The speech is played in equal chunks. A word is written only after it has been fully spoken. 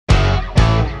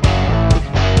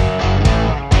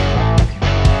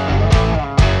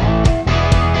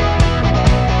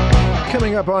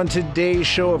up on today's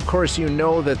show, of course, you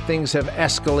know that things have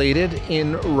escalated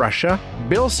in Russia.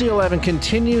 Bill C-11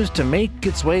 continues to make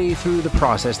its way through the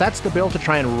process. That's the bill to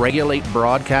try and regulate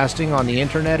broadcasting on the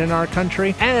internet in our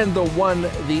country. And the one,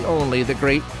 the only, the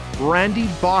great Randy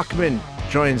Bachman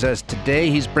joins us today.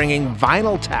 He's bringing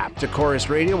Vinyl Tap to Corus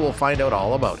Radio. We'll find out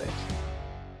all about it.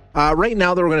 Right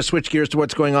now, though, we're going to switch gears to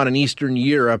what's going on in Eastern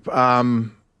Europe.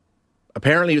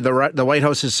 Apparently, the White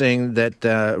House is saying that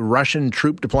Russian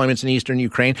troop deployments in eastern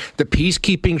Ukraine, the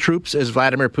peacekeeping troops, as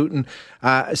Vladimir Putin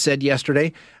said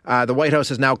yesterday, the White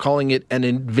House is now calling it an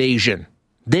invasion.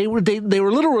 They were a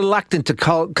little reluctant to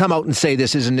come out and say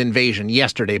this is an invasion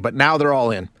yesterday, but now they're all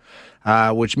in,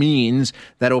 which means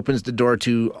that opens the door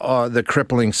to the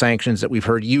crippling sanctions that we've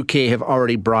heard. UK have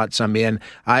already brought some in.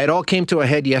 It all came to a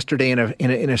head yesterday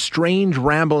in a strange,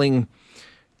 rambling,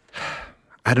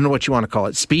 I don't know what you want to call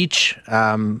it, speech,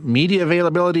 media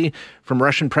availability from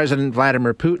Russian President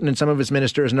Vladimir Putin and some of his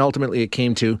ministers, and ultimately it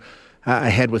came to a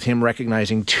head with him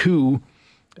recognizing two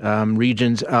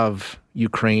regions of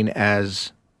Ukraine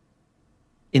as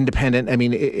independent. I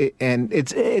mean, it's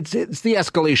the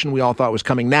escalation we all thought was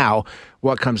coming. Now,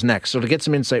 what comes next? So to get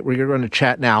some insight, we're going to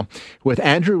chat now with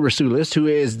Andrew Rasiulis, who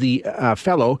is the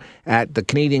fellow at the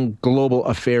Canadian Global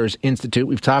Affairs Institute.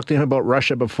 We've talked to him about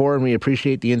Russia before, and we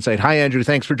appreciate the insight. Hi, Andrew.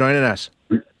 Thanks for joining us.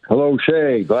 Hello,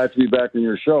 Shay. Glad to be back on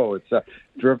your show. It's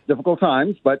difficult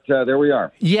times, but there we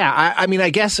are. Yeah, I mean, I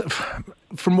guess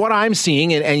from what I'm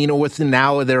seeing, and you know, with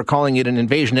now they're calling it an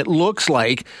invasion, it looks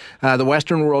like the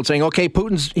Western world saying, okay,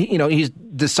 Putin's, you know, he's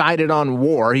decided on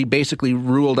war. He basically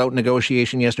ruled out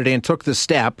negotiation yesterday and took the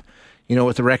step, you know,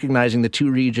 with the recognizing the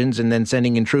two regions and then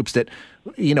sending in troops that,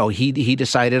 you know, he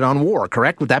decided on war,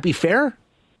 correct? Would that be fair?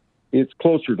 It's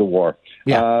closer to war.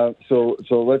 Yeah. So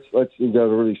let's we got to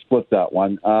really split that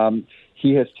one.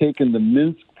 He has taken the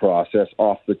Minsk process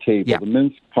off the table. Yeah. The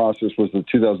Minsk process was the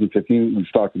 2015. We've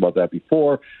talked about that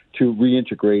before, to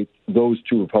reintegrate those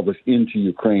two republics into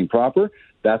Ukraine proper.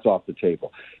 That's off the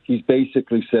table. He's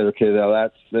basically said, okay,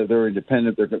 now they're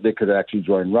independent. They could actually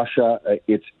join Russia.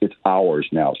 It's ours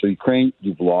now. So Ukraine,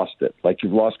 you've lost it. Like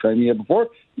you've lost Crimea before,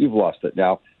 you've lost it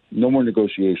now. No more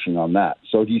negotiation on that.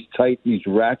 So he's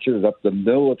ratcheted up the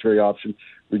military option,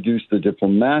 reduced the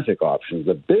diplomatic options.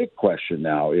 The big question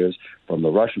now is, from the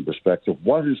Russian perspective,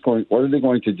 what are they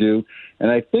going to do?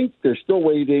 And I think they're still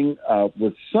waiting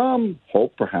with some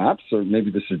hope, perhaps, or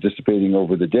maybe this is dissipating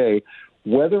over the day,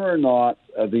 whether or not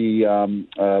the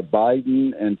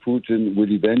Biden and Putin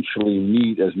would eventually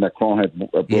meet, as Macron had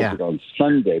brokered on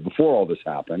Sunday before all this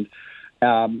happened.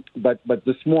 But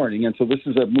this morning, and so this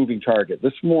is a moving target,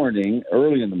 this morning,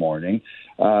 early in the morning,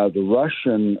 the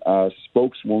Russian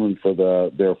spokeswoman for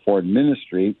their foreign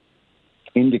ministry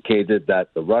indicated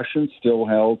that the Russians still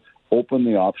held open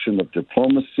the option of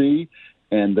diplomacy,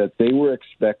 and that they were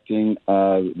expecting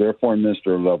their foreign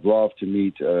minister, Lavrov, to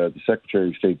meet the Secretary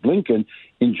of State, Blinken,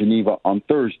 in Geneva on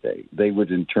Thursday. They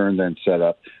would in turn then set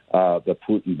up the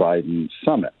Putin-Biden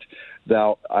summit.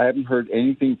 Now, I haven't heard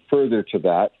anything further to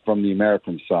that from the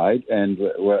American side, and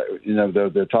you know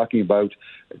they're talking about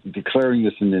declaring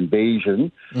this an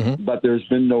invasion, but there's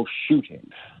been no shooting.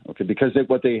 Okay, because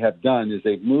what they have done is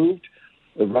they've moved.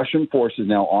 The Russian forces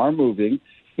now are moving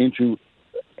into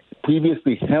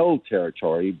previously held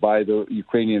territory by the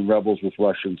Ukrainian rebels with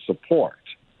Russian support.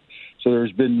 So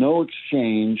there's been no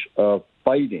exchange of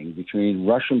fighting between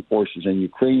Russian forces and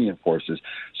Ukrainian forces.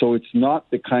 So it's not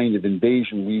the kind of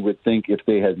invasion we would think if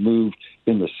they had moved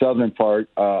in the southern part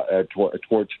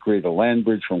towards to create a land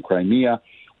bridge from Crimea,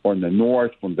 or in the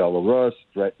north from Belarus,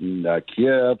 threaten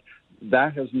Kiev.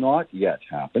 That has not yet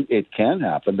happened. It can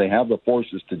happen. They have the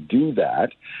forces to do that.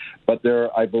 But they're,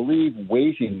 I believe,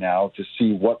 waiting now to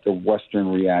see what the Western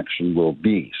reaction will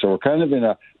be. So we're kind of in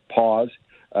a pause.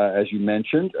 As you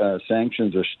mentioned,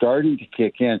 sanctions are starting to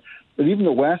kick in. But even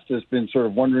the West has been sort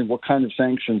of wondering what kind of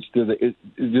sanctions do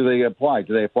they apply?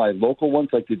 Do they apply local ones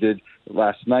like they did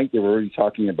last night? They were already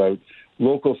talking about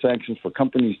local sanctions for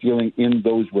companies dealing in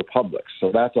those republics.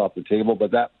 So that's off the table,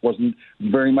 but that wasn't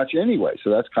very much anyway. So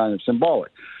that's kind of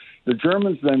symbolic. The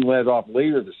Germans then led off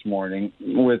later this morning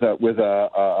with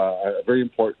a very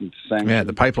important sanction. Yeah,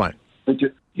 the pipeline.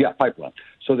 Pipeline.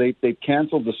 So they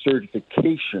canceled the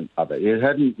certification of it. It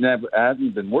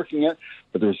hadn't been working yet,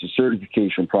 but there was a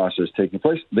certification process taking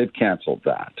place. They've canceled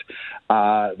that.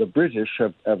 The British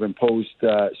have imposed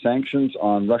sanctions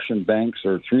on Russian banks,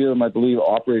 or three of them, I believe,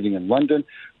 operating in London,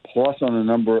 plus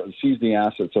on seized the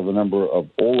assets of a number of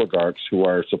oligarchs who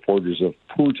are supporters of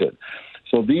Putin.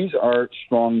 So these are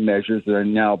strong measures that are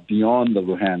now beyond the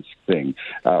Luhansk thing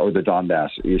or the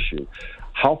Donbass issue.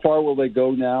 How far will they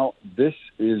go now? This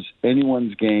is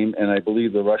anyone's game, and I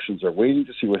believe the Russians are waiting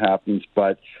to see what happens.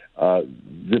 But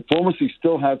diplomacy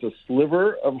still has a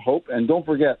sliver of hope. And don't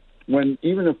forget, even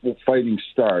if fighting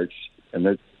starts, and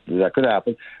that could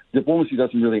happen, diplomacy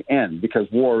doesn't really end because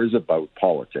war is about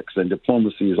politics, and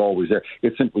diplomacy is always there.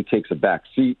 It simply takes a back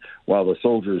seat while the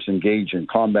soldiers engage in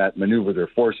combat, maneuver their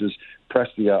forces, press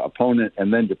the opponent,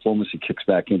 and then diplomacy kicks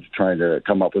back into trying to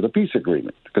come up with a peace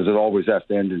agreement, because it always has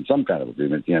to end in some kind of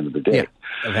agreement at the end of the day.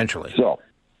 Yeah, eventually. So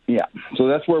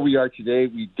that's where we are today.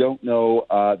 We don't know.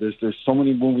 There's so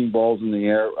many moving balls in the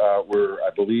air. I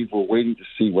believe we're waiting to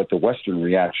see what the Western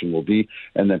reaction will be,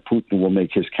 and then Putin will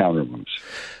make his counter moves.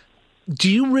 Do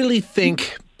you really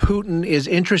think Putin is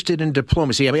interested in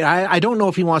diplomacy? I mean, I don't know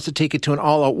if he wants to take it to an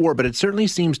all-out war, but it certainly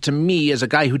seems to me, as a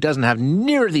guy who doesn't have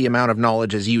near the amount of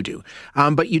knowledge as you do.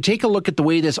 But you take a look at the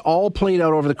way this all played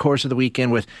out over the course of the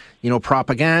weekend with,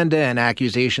 propaganda and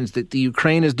accusations that the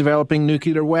Ukraine is developing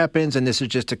nuclear weapons, and this is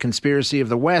just a conspiracy of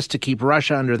the West to keep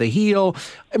Russia under the heel.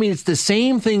 I mean, it's the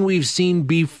same thing we've seen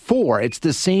before. It's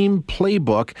the same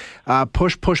playbook,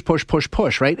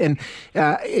 push, right? And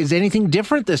is anything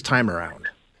different this time around?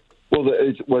 Well,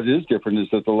 what is different is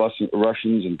that the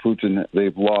Russians and Putin,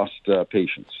 they've lost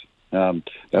patience.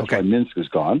 That's why Minsk is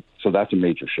gone, so that's a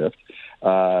major shift.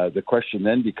 The question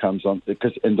then becomes, and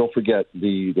don't forget,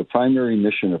 the primary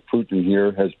mission of Putin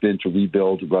here has been to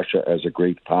rebuild Russia as a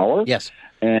great power. Yes.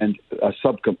 And a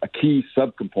key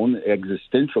subcomponent,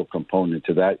 existential component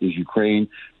to that is Ukraine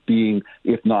being,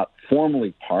 if not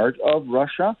formally part of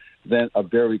Russia, then a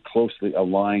very closely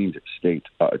aligned state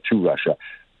to Russia.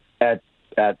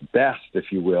 At best, if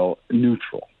you will,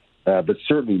 neutral, but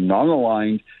certainly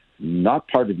non-aligned, not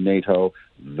part of NATO.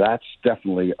 That's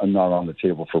definitely not on the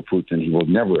table for Putin. He will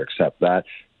never accept that.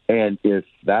 And if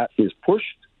that is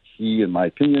pushed, he, in my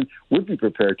opinion, would be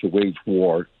prepared to wage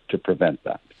war to prevent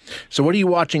that. So what are you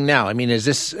watching now? I mean, is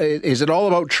it all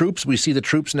about troops? We see the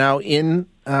troops now in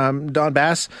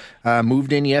Donbass,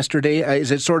 moved in yesterday.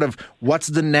 Is it sort of what's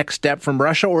the next step from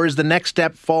Russia, or is the next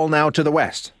step fall now to the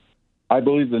West? I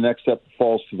believe the next step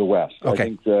falls to the West. Okay. I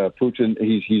think Putin,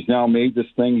 he's now made this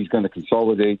thing. He's going to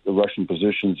consolidate the Russian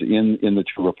positions in the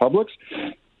two republics.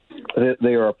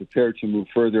 They are prepared to move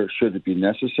further should it be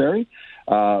necessary.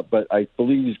 But I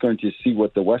believe he's going to see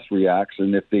what the West reacts.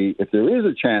 And if there is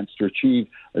a chance to achieve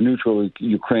a neutral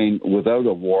Ukraine without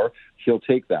a war, he'll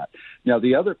take that. Now,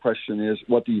 the other question is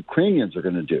what the Ukrainians are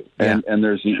going to do. And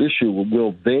there's the issue,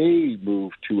 will they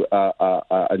move to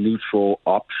a neutral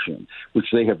option, which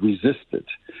they have resisted?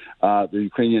 The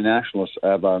Ukrainian nationalists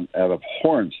have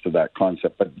abhorrence to that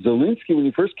concept. But Zelensky, when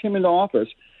he first came into office,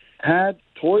 had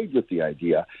toyed with the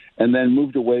idea and then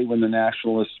moved away when the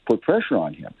nationalists put pressure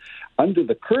on him. Under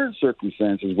the current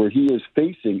circumstances where he is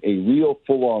facing a real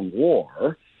full-on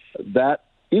war, that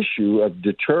issue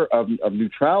of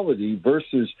neutrality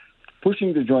versus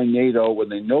pushing to join NATO when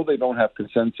they know they don't have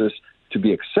consensus to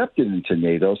be accepted into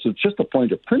NATO, so it's just a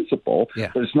point of principle,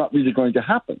 but it's not really going to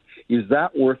happen. Is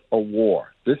that worth a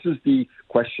war? This is the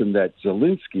question that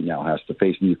Zelensky now has to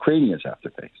face and the Ukrainians have to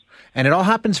face. And it all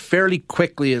happens fairly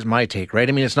quickly is my take, right?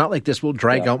 I mean, it's not like this will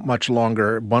drag out much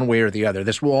longer one way or the other.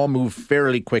 This will all move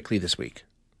fairly quickly this week.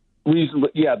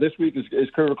 This week is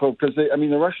critical because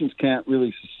the Russians can't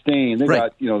really sustain. They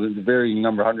got the varying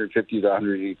number, 150 to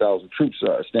 180,000 troops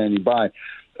standing by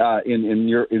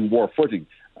in war footing.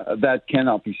 That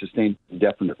cannot be sustained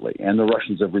indefinitely, and the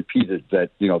Russians have repeated that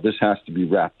this has to be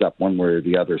wrapped up one way or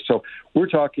the other. So we're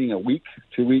talking a week,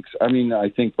 2 weeks. I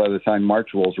think by the time March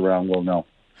rolls around, we'll know.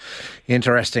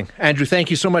 Interesting, Andrew.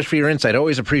 Thank you so much for your insight.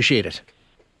 Always appreciate it.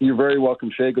 You're very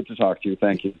welcome, Shay. Good to talk to you.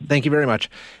 Thank you. Thank you very much.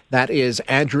 That is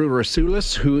Andrew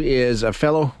Rasiulis, who is a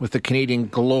fellow with the Canadian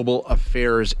Global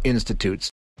Affairs Institute.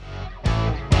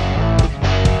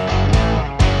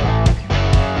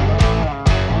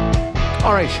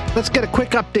 All right, let's get a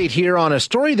quick update here on a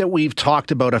story that we've talked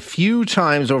about a few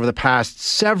times over the past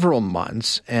several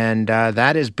months, and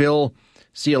that is Bill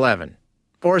C-11.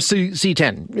 Or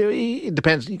C-10. It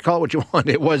depends. You call it what you want.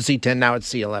 It was C-10. Now it's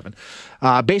C-11.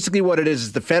 Basically what it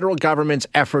is the federal government's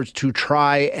efforts to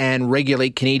try and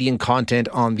regulate Canadian content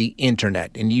on the internet.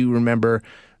 And you remember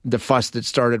the fuss that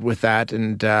started with that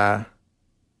and how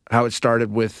it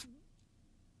started with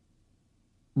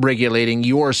regulating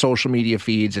your social media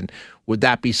feeds, and would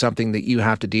that be something that you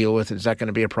have to deal with? Is that going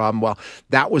to be a problem? Well,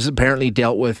 that was apparently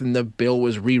dealt with, and the bill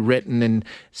was rewritten, and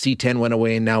C-10 went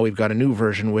away, and now we've got a new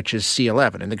version, which is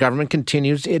C-11. And the government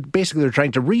continues. Basically, they're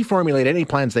trying to reformulate any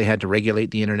plans they had to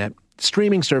regulate the internet.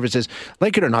 Streaming services,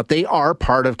 like it or not, they are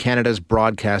part of Canada's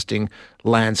broadcasting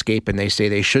landscape, and they say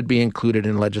they should be included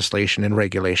in legislation and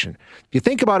regulation. If you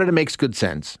think about it, it makes good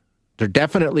sense They're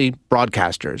definitely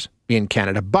broadcasters in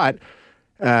Canada, but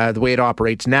the way it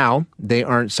operates now, they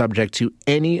aren't subject to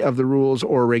any of the rules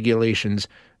or regulations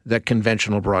that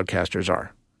conventional broadcasters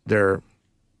are. They're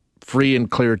free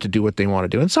and clear to do what they want to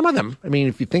do. And some of them, I mean,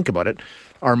 if you think about it,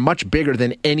 are much bigger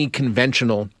than any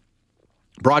conventional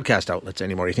broadcast outlets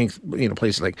anymore. You think,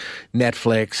 places like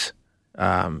Netflix,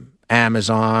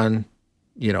 Amazon,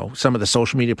 some of the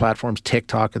social media platforms,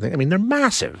 TikTok, and things. I mean, they're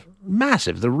massive.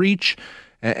 The reach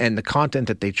and the content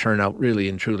that they churn out really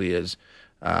and truly is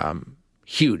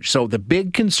huge. So the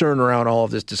big concern around all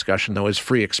of this discussion, though, is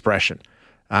free expression.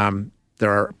 There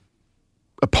are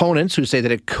opponents who say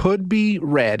that it could be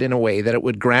read in a way that it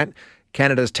would grant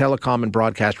Canada's telecom and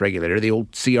broadcast regulator, the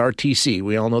old CRTC,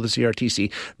 we all know the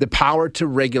CRTC, the power to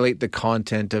regulate the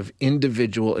content of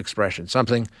individual expression,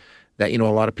 something that, a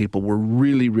lot of people were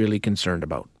really, really concerned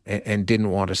about and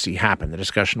didn't want to see happen. The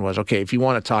discussion was, okay, if you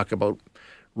want to talk about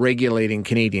regulating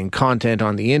Canadian content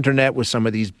on the internet with some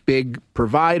of these big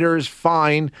providers,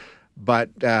 fine. But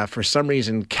for some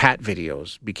reason, cat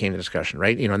videos became the discussion,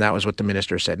 right? And that was what the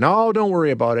minister said. No, don't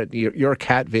worry about it. Your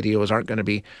cat videos aren't going to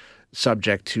be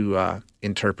subject to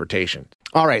interpretation.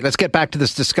 All right, let's get back to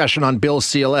this discussion on Bill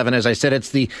C-11. As I said, it's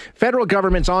the federal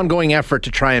government's ongoing effort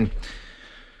to try and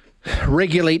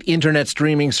regulate internet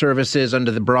streaming services under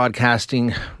the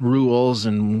broadcasting rules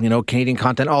and, Canadian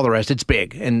content, all the rest. It's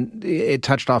big. And it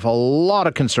touched off a lot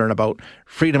of concern about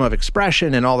freedom of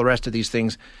expression and all the rest of these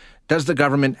things. Does the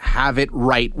government have it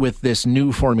right with this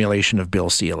new formulation of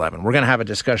Bill C-11? We're going to have a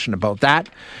discussion about that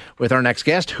with our next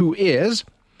guest, who is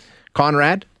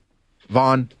Conrad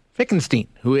von Fickenstein,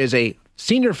 who is a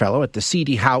senior fellow at the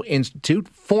C.D. Howe Institute,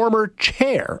 former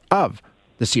chair of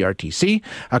the CRTC.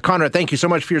 Conrad, thank you so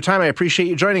much for your time. I appreciate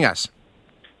you joining us.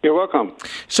 You're welcome.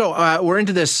 So we're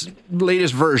into this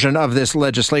latest version of this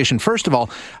legislation. First of all,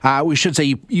 we should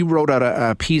say you wrote out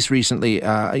a piece recently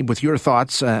with your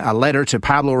thoughts, a letter to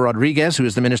Pablo Rodriguez, who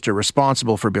is the minister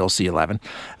responsible for Bill C-11.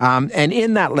 And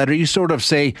in that letter, you sort of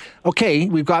say, okay,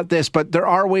 we've got this, but there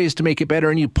are ways to make it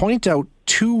better. And you point out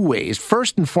two ways.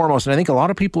 First and foremost, and I think a lot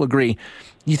of people agree,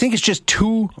 you think it's just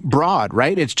too broad,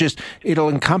 right? It'll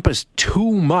encompass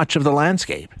too much of the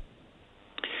landscape.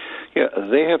 Yeah,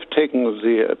 they have taken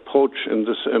the approach in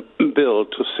this bill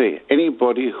to say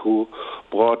anybody who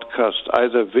broadcasts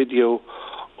either video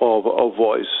or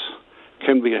voice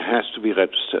has to be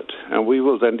registered, and we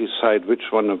will then decide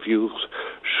which one of you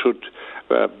should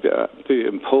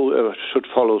should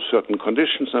follow certain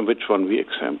conditions and which one we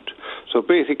exempt. So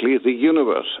basically, the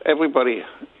universe, everybody,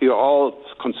 you're all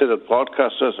considered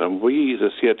broadcasters, and we, the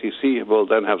CRTC, will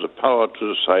then have the power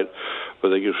to decide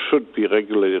whether you should be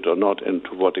regulated or not and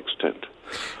to what extent.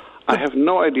 I have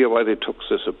no idea why they took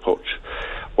this approach.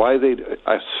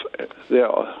 Their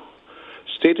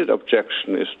stated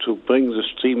objection is to bring the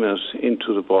streamers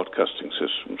into the broadcasting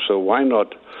system. So why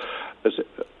not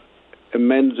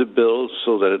amend the bill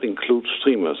so that it includes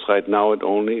streamers? Right now it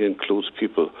only includes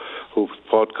people who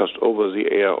broadcast over the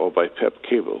air or by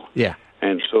cable. Yeah.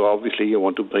 And so obviously you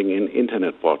want to bring in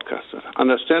internet broadcasters,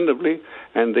 understandably,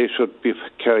 and they should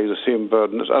carry the same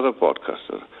burden as other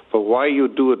broadcasters. But why you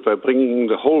do it by bringing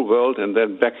the whole world and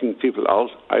then backing people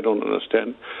out, I don't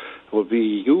understand. It would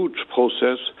be a huge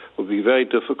process, would be very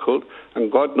difficult, and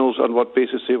God knows on what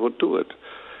basis they would do it.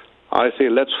 I say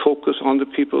let's focus on the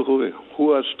people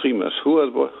who are streamers. Who are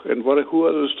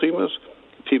the streamers?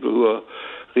 People who are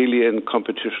really in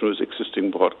competition with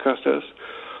existing broadcasters,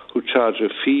 who charge a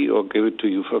fee or give it to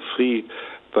you for free,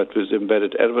 but with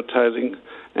embedded advertising.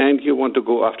 And you want to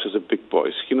go after the big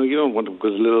boys. You don't want to go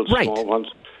to the little small ones.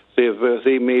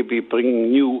 They may be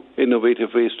bringing new,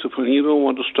 innovative ways to play. You don't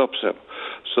want to stop them.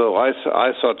 So I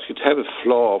thought you'd have a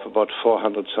floor of about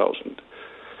 400,000.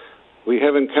 We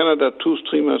have in Canada two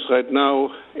streamers right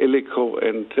now, Illico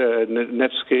and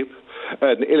Netscape,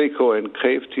 and Illico and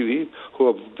Crave TV, who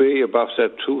are way above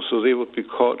that too, so they would be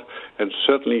caught, and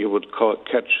certainly you would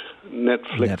catch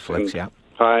Netflix and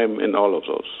Prime and all of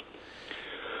those.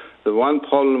 The one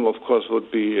problem, of course, would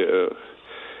be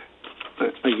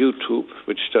YouTube,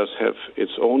 which does have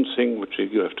its own thing, which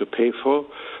you have to pay for,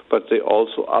 but they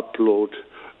also upload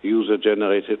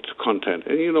user-generated content.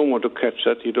 And you don't want to catch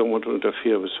that. You don't want to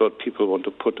interfere with what people want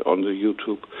to put on the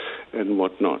YouTube and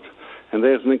whatnot. And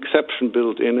there's an exception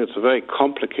built in. It's a very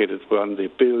complicated one. They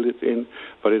build it in,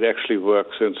 but it actually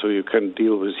works. And so you can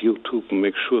deal with YouTube and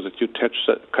make sure that you catch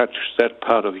that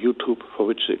part of YouTube for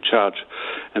which they charge.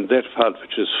 And that part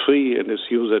which is free and is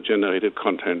user-generated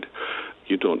content,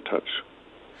 you don't touch.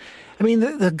 I mean,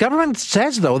 the government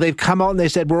says, though, they've come out and they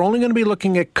said, we're only going to be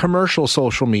looking at commercial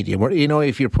social media.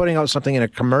 If you're putting out something in a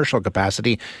commercial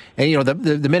capacity, and,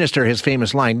 the minister, his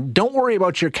famous line, don't worry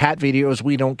about your cat videos,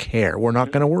 we don't care. We're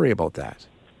not going to worry about that.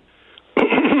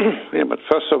 Yeah, but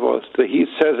first of all, he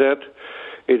says that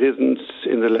it isn't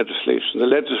in the legislation. The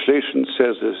legislation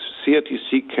says the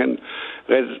CRTC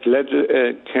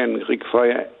can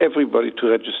require everybody to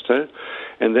register,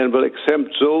 and then will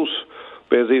exempt those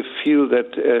where they feel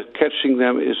that catching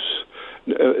them is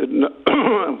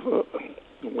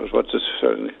what's this?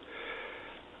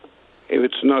 If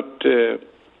it's not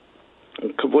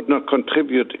would not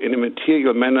contribute in a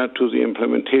material manner to the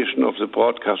implementation of the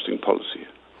broadcasting policy.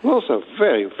 Those are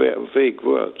very, very vague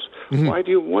words. Mm-hmm. Why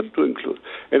do you want to include?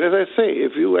 And as I say,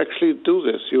 if you actually do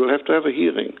this, you will have to have a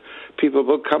hearing. People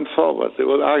will come forward. They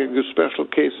will argue special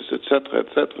cases, etc.,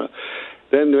 etc.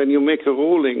 Then when you make a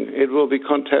ruling, it will be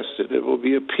contested. It will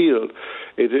be appealed.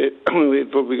 It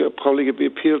will probably be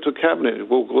appealed to cabinet. It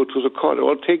will go to the court. It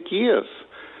will take years.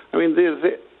 I mean,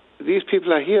 these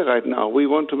people are here right now. We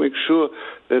want to make sure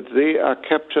that they are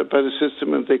captured by the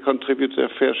system and they contribute their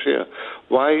fair share.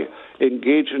 Why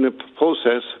engage in a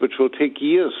process which will take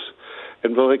years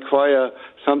and will require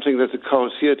something that the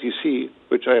CRTC,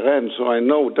 which I ran, so I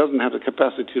know, doesn't have the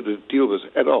capacity to deal with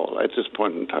at all at this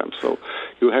point in time. So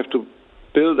you have to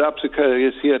build up the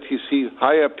CRTC,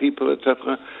 hire people,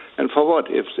 etc. And for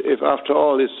what? If after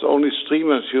all it's only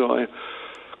streamers you are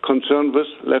concerned with,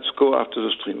 let's go after the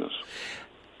streamers.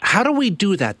 How do we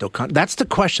do that, though? That's the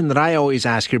question that I always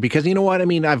ask here, because you know what? I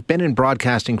mean, I've been in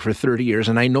broadcasting for 30 years,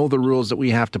 and I know the rules that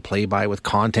we have to play by with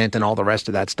content and all the rest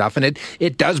of that stuff. And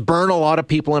it does burn a lot of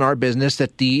people in our business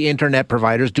that the internet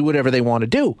providers do whatever they want to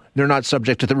do. They're not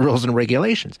subject to the rules and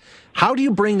regulations. How do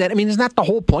you bring that? I mean, isn't that the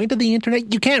whole point of the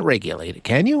internet? You can't regulate it,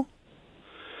 can you?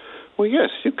 Well, yes,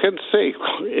 you can say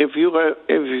if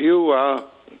you are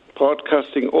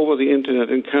broadcasting over the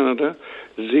internet in Canada,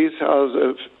 these are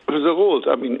the rules.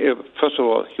 I mean, first of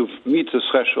all, you meet the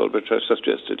threshold, which I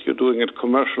suggested. You're doing it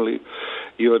commercially.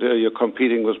 You're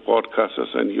competing with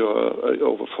broadcasters, and you're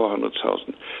over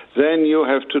 400,000. Then you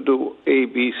have to do A,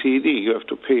 B, C, D. You have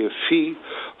to pay a fee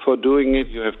for doing it.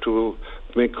 You have to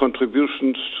make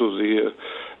contributions to the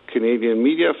Canadian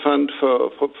Media Fund for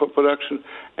production,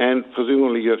 and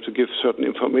presumably you have to give certain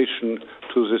information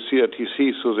to the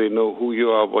CRTC so they know who you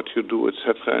are, what you do,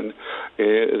 etc., and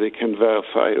they can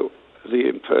verify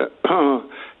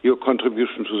your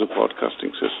contribution to the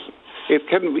broadcasting system. It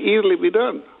can easily be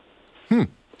done.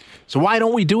 So why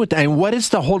don't we do it? And what is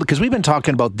the whole? Because we've been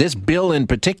talking about this bill in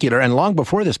particular, and long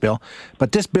before this bill,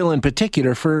 but this bill in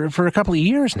particular for a couple of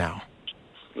years now.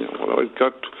 Yeah, well, it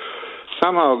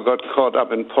somehow got caught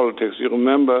up in politics. You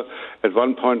remember at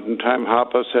one point in time,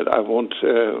 Harper said, "I won't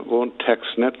tax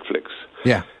Netflix."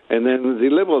 Yeah. And then the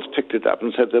Liberals picked it up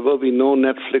and said there will be no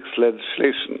Netflix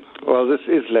legislation. Well, this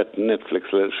is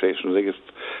Netflix legislation. They have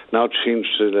now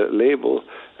changed the label,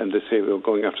 and they say we're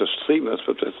going after streamers,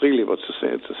 but that's really what's the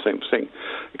same. It's the same thing,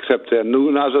 except there are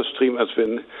new other streamers.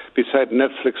 Beside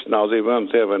Netflix now, they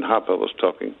weren't there when Harper was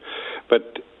talking.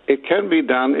 But it can be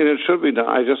done, and it should be done.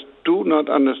 I just do not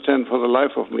understand for the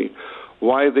life of me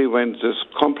why they went this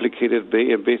complicated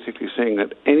way of basically saying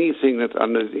that anything that's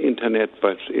under the internet,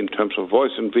 but in terms of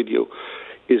voice and video,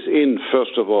 is in,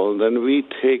 first of all. Then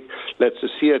let the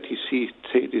CRTC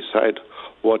decide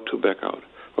what to back out.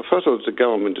 Well, first of all, it's a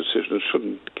government decision. It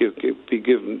shouldn't be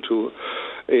given to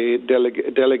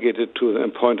delegated to an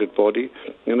appointed body.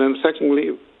 And then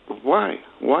secondly, why?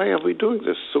 Why are we doing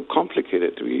this so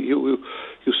complicated? You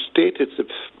stated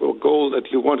the goal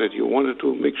that you wanted. You wanted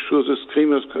to make sure the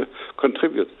streamers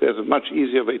contribute. There's a much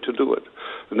easier way to do it.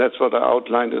 And that's what I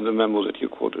outlined in the memo that you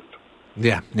quoted.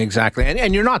 Yeah, exactly.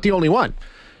 And you're not the only one.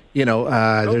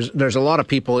 There's a lot of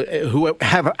people who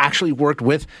have actually worked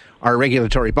with our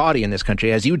regulatory body in this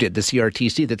country, as you did, the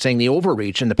CRTC, that's saying the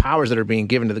overreach and the powers that are being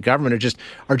given to the government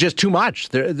are just too much.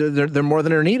 They're more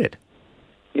than are needed.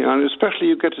 Yeah, and especially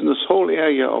you get in this whole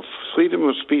area of freedom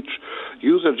of speech,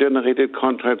 user-generated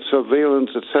content,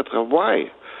 surveillance, etc.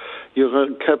 Why?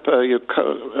 You're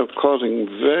causing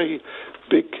very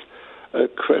big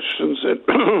questions and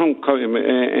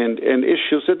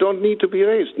issues that don't need to be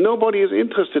raised. Nobody is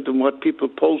interested in what people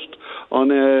post on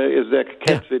their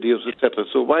cat videos, etc.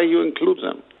 So why you include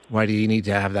them? Why do you need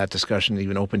to have that discussion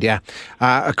even opened? Yeah.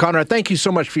 Conrad, thank you so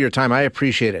much for your time. I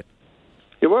appreciate it.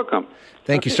 You're welcome.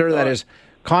 Thank you, sir. That is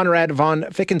Conrad von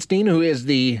Fickenstein, who is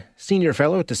the senior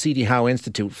fellow at the C.D. Howe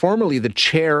Institute, formerly the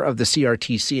chair of the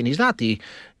CRTC, and he's not the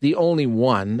only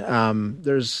one.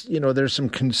 There's some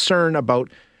concern about.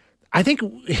 I think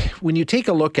when you take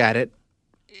a look at it,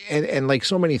 and like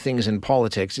so many things in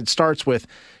politics, it starts with,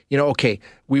 okay,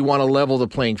 we want to level the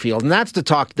playing field. And that's the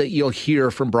talk that you'll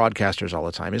hear from broadcasters all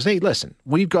the time is, hey, listen,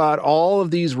 we've got all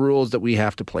of these rules that we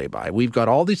have to play by. We've got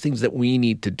all these things that we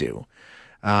need to do.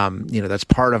 That's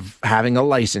part of having a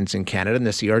license in Canada, and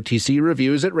the CRTC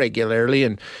reviews it regularly.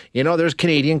 And, there's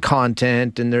Canadian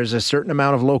content and there's a certain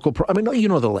amount of local,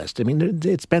 the list.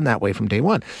 It's been that way from day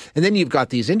one. And then you've got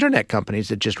these internet companies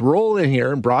that just roll in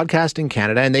here and broadcast in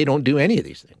Canada, and they don't do any of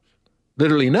these things.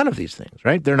 Literally none of these things,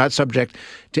 right? They're not subject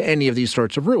to any of these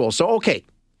sorts of rules. So, okay,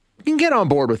 you can get on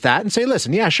board with that and say,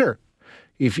 listen, yeah, sure.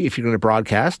 If you're going to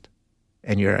broadcast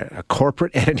and you're a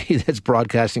corporate entity that's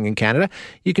broadcasting in Canada,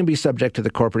 you can be subject to the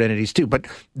corporate entities too. But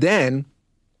then,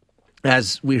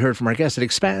 as we heard from our guest, it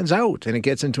expands out and it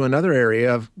gets into another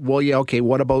area of, well, yeah, okay,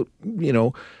 what about,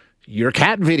 your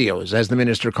cat videos, as the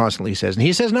minister constantly says. And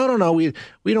he says, no,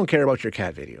 we don't care about your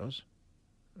cat videos.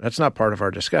 That's not part of our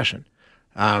discussion.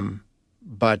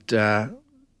 But write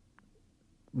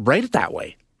it that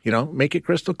way, make it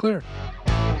crystal clear.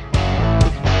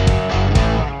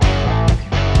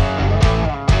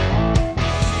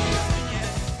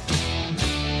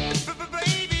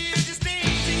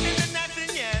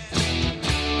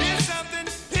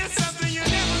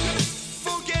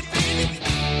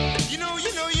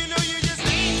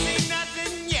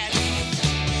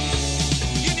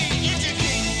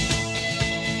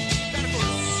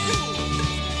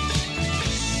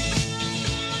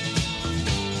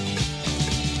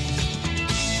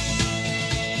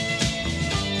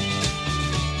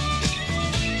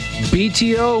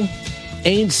 BTO,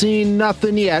 Ain't Seen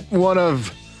Nothing Yet. One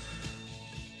of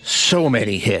so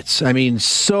many hits.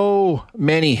 So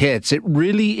many hits. It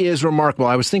really is remarkable.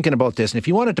 I was thinking about this, and if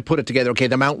you wanted to put it together, okay,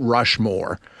 the Mount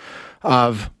Rushmore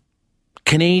of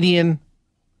Canadian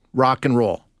rock and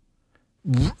roll.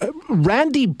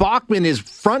 Randy Bachman is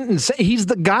front and center. He's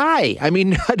the guy.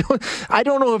 I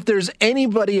don't know if there's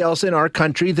anybody else in our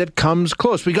country that comes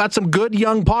close. We got some good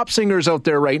young pop singers out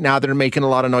there right now that are making a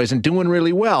lot of noise and doing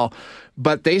really well,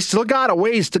 but they still got a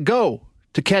ways to go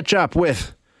to catch up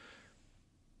with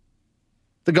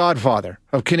the godfather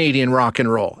of Canadian rock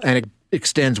and roll. And it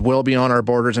extends well beyond our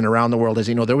borders and around the world. As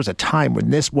you know, there was a time when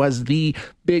this was the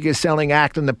biggest selling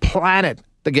act on the planet.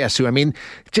 The Guess Who.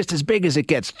 Just as big as it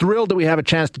gets. Thrilled that we have a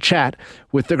chance to chat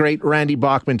with the great Randy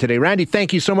Bachman today. Randy,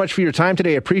 thank you so much for your time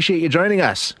today. I appreciate you joining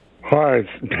us. Hi,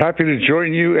 happy to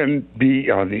join you and be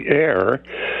on the air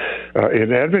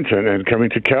in Edmonton and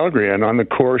coming to Calgary and on the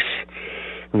Corus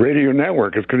Radio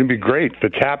Network. It's going to be great.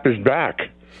 The Tap is back.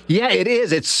 Yeah, it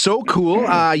is. It's so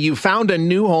cool. You found a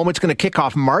new home. It's going to kick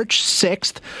off March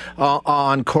 6th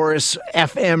on Corus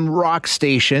FM rock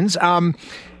stations.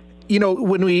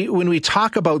 When we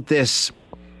talk about this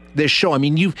show,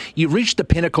 you've reached the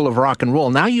pinnacle of rock and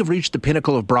roll. Now you've reached the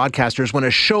pinnacle of broadcasters when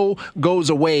a show goes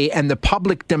away and the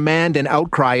public demand and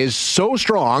outcry is so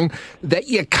strong that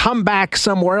you come back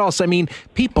somewhere else.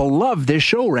 People love this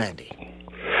show, Randy.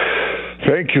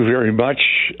 Thank you very much.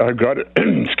 I've got to,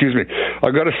 excuse me.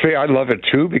 I've got to say I love it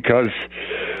too because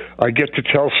I get to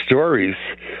tell stories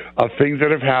of things that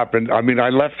have happened. I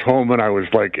left home when I was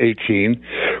like 18,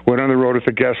 went on the road with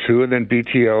the Guess Who, and then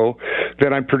BTO.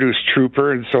 Then I produced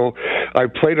Trooper, and so I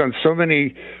played on so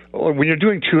many. When you're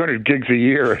doing 200 gigs a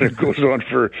year and it goes on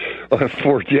for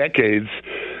 4 decades,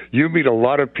 you meet a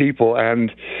lot of people,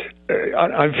 and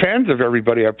I'm fans of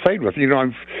everybody I played with.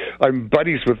 I'm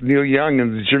buddies with Neil Young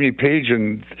and Jimmy Page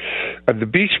and the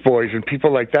Beach Boys and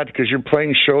people like that because you're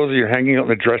playing shows or you're hanging out in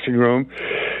the dressing room,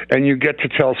 and you get to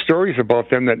tell stories about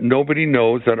them that nobody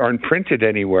knows, that aren't printed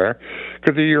anywhere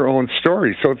because they're your own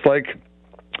stories. So it's like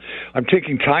I'm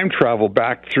taking time travel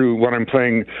back through when I'm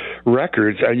playing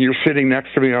records, and you're sitting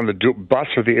next to me on the bus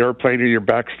or the airplane, or you're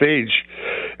backstage,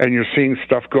 and you're seeing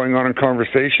stuff going on in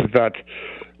conversations that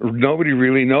nobody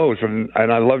really knows. And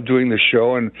I love doing the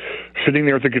show and sitting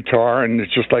there with the guitar, and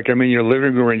it's just like I'm in your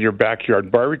living room or in your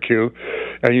backyard barbecue,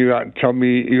 and you asked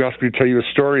me to tell you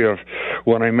a story of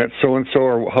when I met so-and-so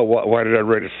or why did I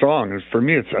write a song. And for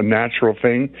me, it's a natural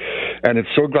thing, and it's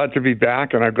so glad to be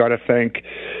back. And I've got to thank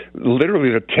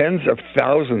literally the tens of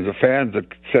thousands of fans that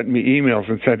sent me emails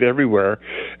and sent everywhere,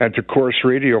 and to Corus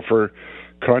Radio for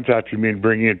contacting me and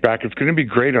bringing it back. It's going to be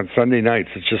great on Sunday nights.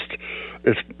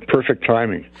 It's perfect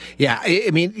timing. Yeah,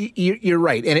 you're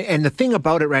right. And the thing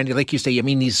about it, Randy, like you say,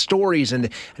 these stories, and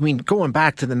going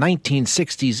back to the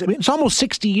 1960s, it's almost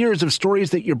 60 years of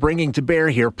stories that you're bringing to bear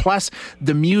here, plus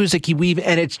the music you weave,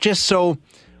 and it's just so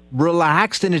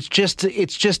relaxed, and it's just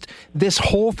this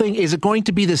whole thing. Is it going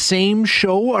to be the same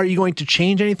show? Are you going to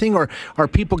change anything, or are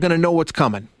people going to know what's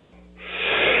coming?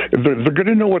 They're going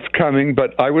to know what's coming,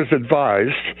 but I was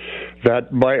advised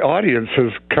that my audience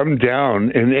has come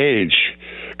down in age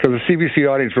because the CBC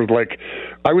audience was like,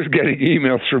 I was getting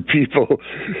emails from people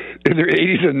in their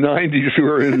 80s and 90s who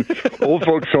were in old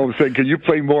folks' homes saying, can you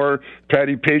play more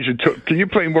Patty Page? And can you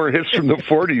play more hits from the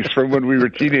 40s from when we were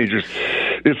teenagers?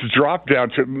 It's dropped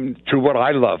down to what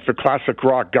I love, the classic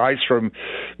rock, guys from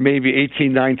maybe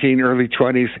 18, 19, early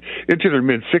 20s into their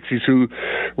mid-60s who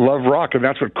love rock, and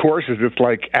that's what Chorus is. It's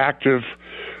like active,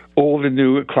 old and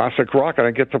new classic rock, and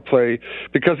I get to play,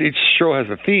 because each show has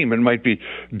a theme. It might be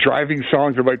driving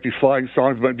songs, it might be flying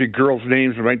songs, it might be girls'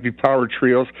 names, it might be power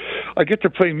trios. I get to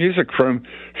play music from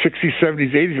 60s,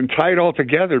 70s, 80s and tie it all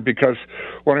together, because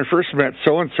when I first met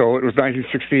so-and-so, it was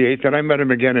 1968, then I met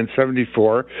him again in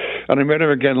 74, and I met him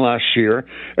again last year.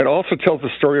 It also tells the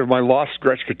story of my lost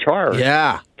Gretsch guitar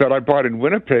that I bought in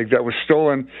Winnipeg that was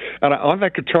stolen, and on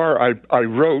that guitar I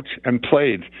wrote and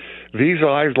played These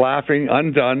Eyes Laughing,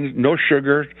 Undone, No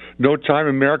Sugar, No Time,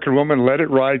 American Woman, Let It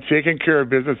Ride, Taking Care of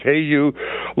Business, Hey You,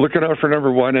 Looking Out for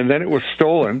Number One, and then it was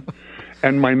stolen,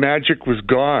 and my magic was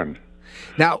gone.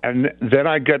 Now, and then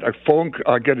I get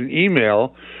an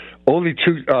email only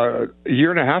a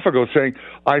year and a half ago saying,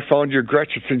 I found your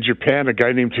Gretsch. It's in Japan. A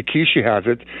guy named Takeshi has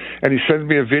it. And he sends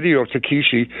me a video of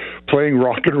Takeshi playing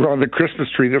Rockin' Around the Christmas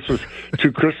Tree. This was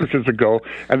 2 Christmases ago.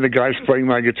 And the guy's playing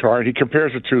my guitar. And he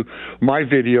compares it to my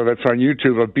video that's on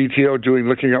YouTube of BTO doing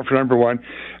Looking Out for Number One.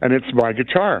 And it's my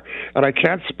guitar. And I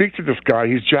can't speak to this guy.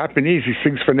 He's Japanese. He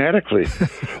sings phonetically.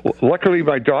 Luckily,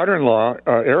 my daughter-in-law,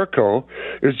 Eriko,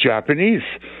 is Japanese.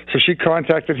 So she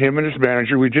contacted him and his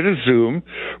manager. We did a Zoom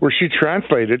where she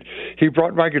translated. He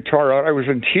brought my guitar out. I was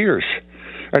in tears.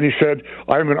 And he said,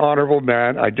 I'm an honorable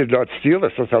man. I did not steal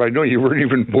this. I said, I know you weren't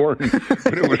even born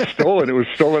when it was stolen. It was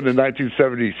stolen in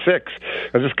 1976.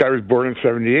 And this guy was born in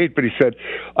 78. But he said,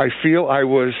 I feel I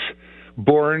was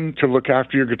born to look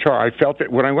after your guitar. I felt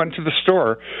that when I went to the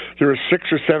store, there were 6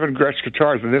 or 7 Gretsch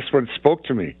guitars, and this one spoke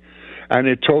to me. And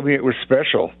it told me it was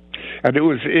special. And it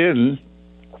was in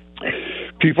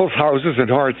people's houses and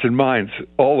hearts and minds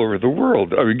all over the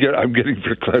world. I mean, I'm getting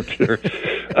verklempt here.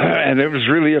 And it was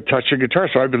really a touching guitar.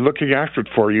 So I've been looking after it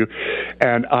for you,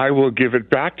 and I will give it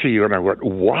back to you. And I went,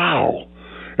 wow.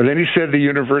 And then he said the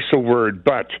universal word,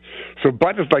 but. So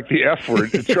but is like the F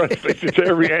word. It translates into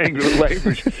every Anglo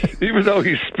language. Even though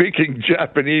he's speaking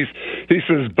Japanese, he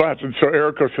says but. And so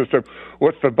Eriko says to him,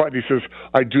 what's the but? He says,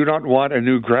 I do not want a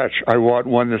new Gretsch. I want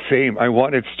one the same. I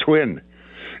want its twin.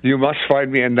 You must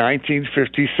find me a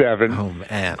 1957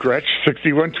 Gretsch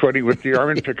 6120 with the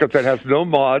Armin pickup that has no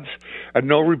mods and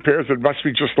no repairs. It must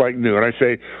be just like new. And I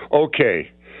say, okay,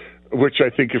 which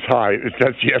I think is high.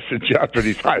 That's yes in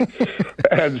Japanese, high.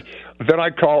 And then I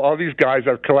call all these guys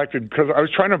I've collected, because I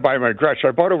was trying to buy my Gretsch.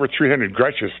 I bought over 300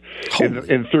 Gretsches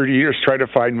in 30 years trying to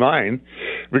find mine,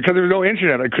 because there was no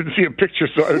internet. I couldn't see a picture,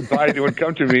 so I would buy it. It would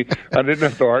come to me. I didn't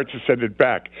have the heart to send it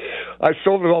back. I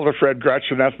sold it all to Fred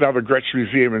Gretsch, and that's now the Gretsch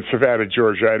Museum in Savannah,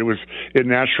 Georgia, and it was in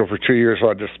Nashville for 2 years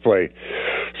on display.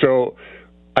 So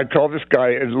I called this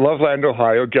guy in Loveland,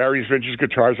 Ohio, Gary's Vintage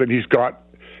Guitars, and he's got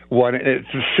one. It's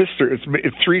a sister.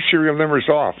 It's 3 serial numbers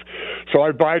off. So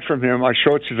I buy it from him. I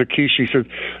show it to Takeshi. He said,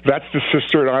 that's the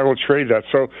sister, and I will trade that.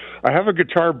 So I have a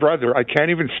guitar brother I can't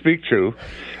even speak to,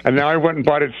 and now I went and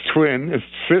bought its twin, its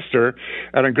sister,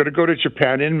 and I'm going to go to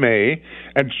Japan in May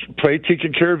and play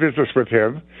Taking Care of Business with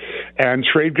him and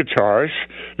trade guitars.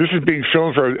 This is being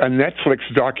filmed for a Netflix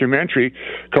documentary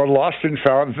called Lost and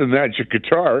Found, The Magic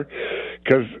Guitar,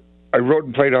 because I wrote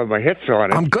and played all my hits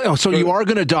on it. So you are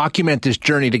going to document this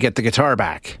journey to get the guitar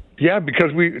back? Yeah, because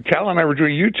Tal and I were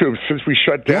doing YouTube since we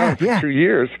shut down for 2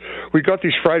 years. We got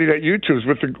these Friday Night YouTubes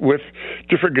with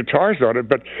different guitars on it,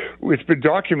 but it's been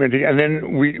documenting, and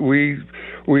then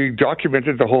we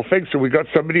documented the whole thing. So we got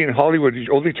somebody in Hollywood who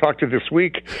only talked to this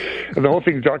week, and the whole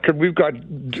thing. We've got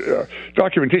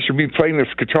documentation. Me playing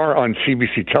this guitar on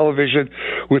CBC television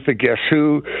with the Guess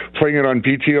Who, playing it on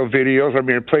BTO videos. I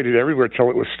mean, I played it everywhere until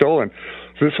it was stolen.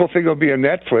 So this whole thing will be on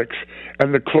Netflix,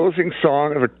 and the closing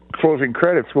song and the closing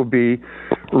credits will be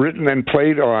written and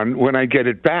played on when I get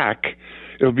it back.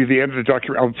 It'll be the end of the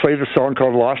document. I'll play the song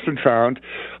called Lost and Found,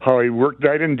 how I worked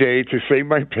night and day to save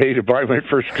my pay to buy my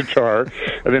first guitar,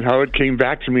 and then how it came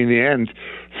back to me in the end.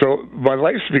 So my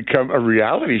life's become a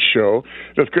reality show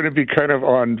that's going to be kind of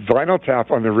on Vinyl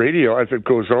Tap on the radio as it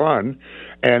goes on,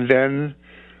 and then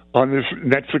on this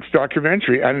Netflix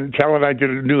documentary. And Tal and I did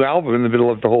a new album in the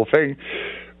middle of the whole thing.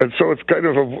 And so it's kind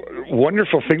of a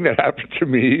wonderful thing that happened to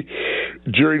me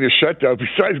during the shutdown,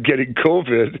 besides getting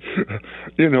COVID.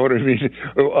 You know what I mean?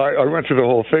 I went through the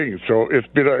whole thing. So it's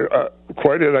been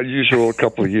quite an unusual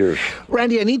couple of years.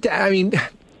 Randy,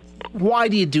 Why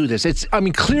do you do this?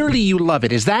 Clearly you love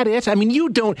it. Is that it?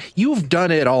 You've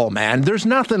done it all, man. There's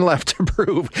nothing left to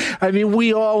prove.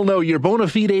 We all know your bona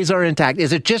fides are intact.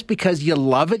 Is it just because you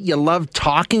love it? You love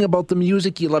talking about the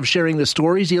music? You love sharing the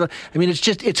stories?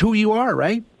 It's who you are,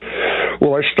 right?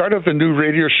 Well, I started the new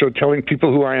radio show telling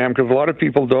people who I am, because a lot of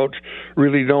people don't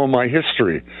really know my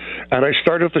history. And I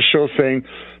started the show saying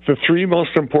the 3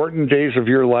 most important days of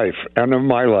your life and of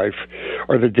my life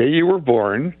are the day you were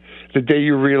born, the day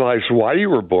you realize why you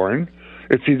were born.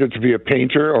 It's either to be a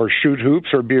painter or shoot hoops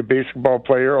or be a baseball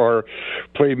player or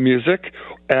play music.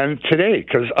 And today,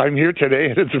 because I'm here today,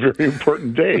 and it's a very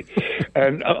important day.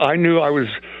 And I knew I was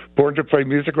born to play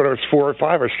music when I was 4 or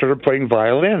 5. I started playing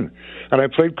violin. And I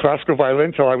played classical violin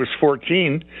until I was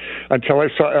 14, until I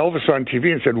saw Elvis on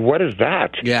TV and said, "What is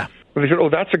that?" Yeah. And they said, "Oh,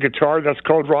 that's a guitar. That's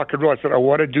called rock and roll." I said, "I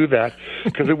want to do that,"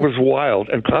 because it was wild.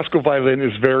 And classical violin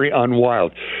is very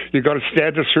unwild. You got to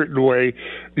stand a certain way.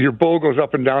 Your bow goes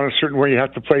up and down a certain way. You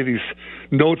have to play these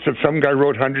notes that some guy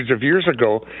wrote hundreds of years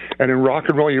ago. And in rock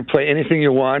and roll, you play anything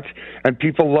you want, and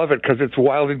people love it because it's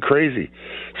wild and crazy.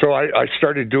 So I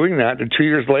started doing that, and 2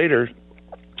 years later,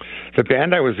 the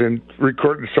band I was in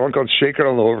recorded a song called "Shake It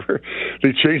All Over."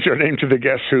 They changed their name to the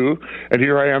Guess Who, and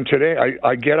here I am today.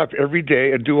 I get up every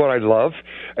day and do what I love,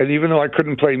 and even though I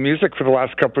couldn't play music for the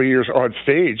last couple of years on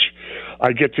stage,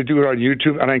 I get to do it on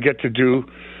YouTube, and I get to do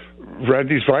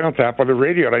Randy's Vinyl Tap on the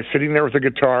radio, and I'm sitting there with a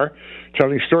guitar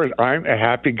telling stories. I'm a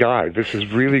happy guy. This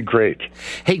is really great.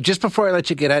 Hey, just before I let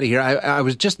you get out of here, I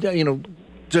was just,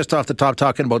 just off the top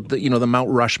talking about the Mount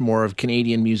Rushmore of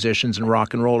Canadian musicians and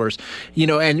rock and rollers,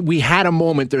 and we had a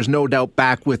moment, there's no doubt,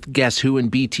 back with Guess Who and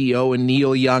BTO and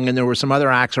Neil Young, and there were some other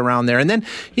acts around there. And then,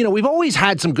 we've always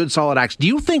had some good solid acts.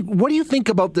 What do you think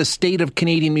about the state of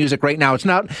Canadian music right now? It's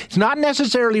not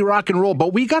necessarily rock and roll,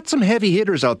 but we got some heavy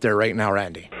hitters out there right now,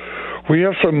 Randy. We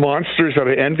have some monsters that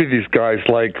I envy these guys,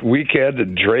 like Weeknd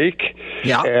and Drake.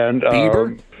 Yeah. And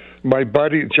Bieber. My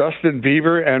buddy Justin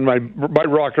Bieber and my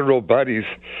rock and roll buddies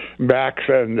Max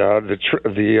and what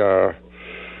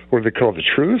are they called? The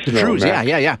Trues? The Trues,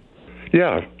 yeah.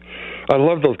 Yeah. I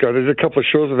love those guys. There's a couple of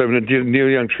shows with them, and I did a Neil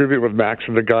Young tribute with Max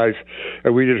and the guys,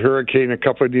 and we did Hurricane, a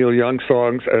couple of Neil Young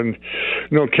songs. And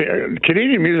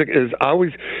Canadian music is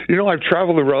always, I've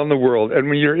traveled around the world, and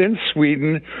when you're in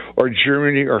Sweden or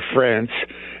Germany or France,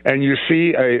 and you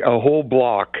see a whole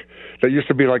block that used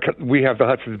to be like we have the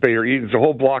Hudson's Bay or Eaton's, the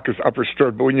whole block is Upper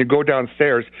Sturt, but when you go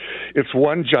downstairs, it's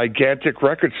one gigantic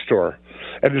record store,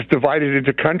 and it's divided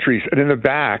into countries, and in the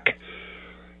back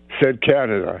said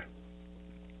Canada.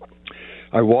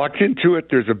 I walked into it.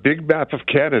 There's a big map of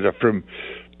Canada from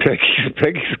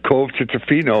Peggy's Cove to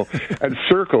Tofino, and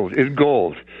circled in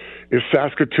gold is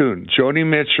Saskatoon, Joni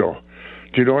Mitchell.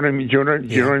 Do you know what I mean? You know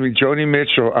what I mean? Joni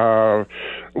Mitchell,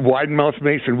 Widemouth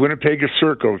Mason, Winnipeg is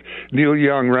circled. Neil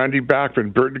Young, Randy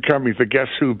Bachman, Burton Cummings, the Guess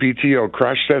Who, BTO,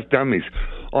 Crash Test Dummies.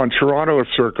 On Toronto is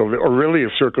circled, Orillia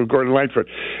is circled, Gordon Lightfoot.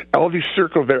 All these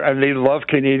circled there, and they love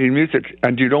Canadian music.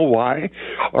 And do you know why?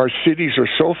 Our cities are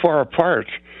so far apart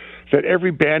that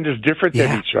every band is different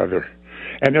than each other.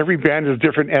 And every band has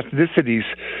different ethnicities.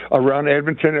 Around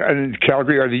Edmonton and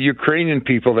Calgary are the Ukrainian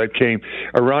people that came.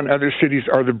 Around other cities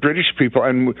are the British people.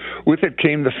 And with it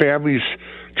came the family's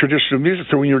traditional music.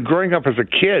 So when you're growing up as a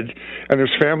kid and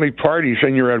there's family parties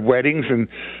and you're at weddings and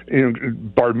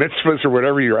bar mitzvahs or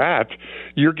whatever you're at,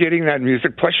 you're getting that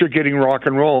music. Plus you're getting rock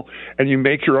and roll, and you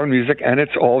make your own music, and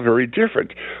it's all very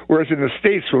different. Whereas in the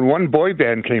States, when one boy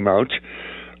band came out,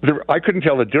 I couldn't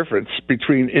tell the difference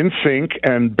between NSYNC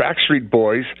and Backstreet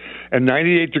Boys and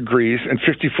 98 Degrees and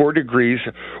 54 Degrees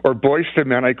or Boyz II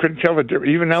Men. I couldn't tell the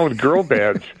difference. Even now with girl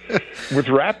bands, with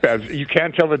rap bands, you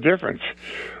can't tell the difference.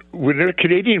 When a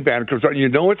Canadian band comes on,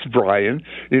 it's Brian,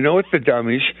 it's the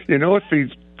Dummies, you know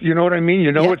what I mean?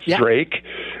 It's Drake.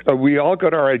 We all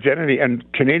got our identity,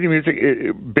 and Canadian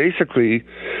music, basically,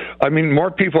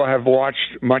 more people have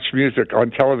watched much music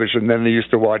on television than they used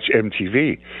to watch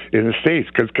MTV in the States,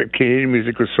 because Canadian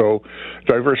music was so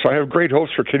diverse. So I have great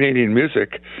hopes for Canadian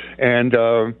music, and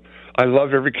I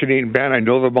love every Canadian band. I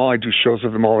know them all. I do shows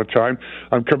with them all the time.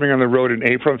 I'm coming on the road in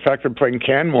April. In fact, I'm playing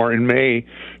Canmore in May,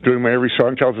 doing my Every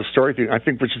Song Tells a Story thing, I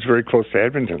think, which is very close to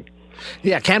Edmonton.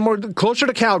 Yeah, Canmore, closer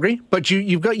to Calgary, but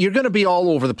you're going to be all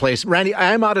over the place. Randy,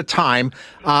 I'm out of time.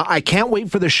 I can't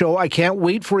wait for the show. I can't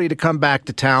wait for you to come back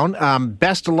to town.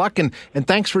 Best of luck, and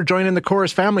thanks for joining the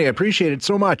Chorus family. I appreciate it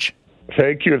so much.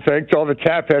 Thank you. Thanks to all the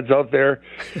tap heads out there.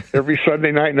 Every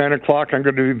Sunday night, 9 o'clock, I'm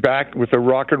going to be back with a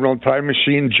rock and roll time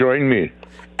machine. Join me.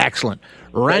 Excellent.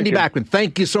 Randy Bachman,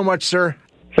 thank you so much, sir.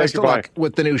 Best of luck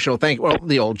with the new show.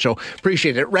 The old show.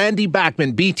 Appreciate it. Randy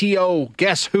Bachman, BTO,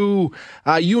 Guess Who,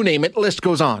 you name it. List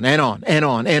goes on and on and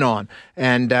on and on.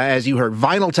 And as you heard,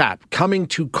 Vinyl Tap coming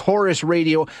to Chorus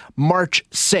Radio March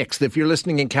 6th. If you're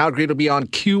listening in Calgary, it'll be on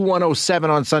Q107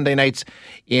 on Sunday nights.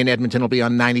 In Edmonton, it'll be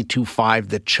on 92.5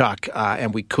 The Chuck.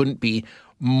 And we couldn't be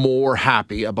more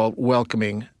happy about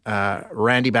welcoming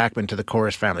Randy Bachman to the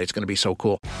Chorus family. It's going to be so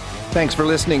cool. Thanks for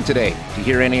listening today. To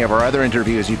hear any of our other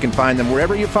interviews, you can find them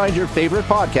wherever you find your favorite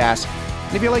podcasts.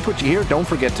 And if you like what you hear, don't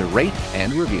forget to rate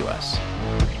and review us.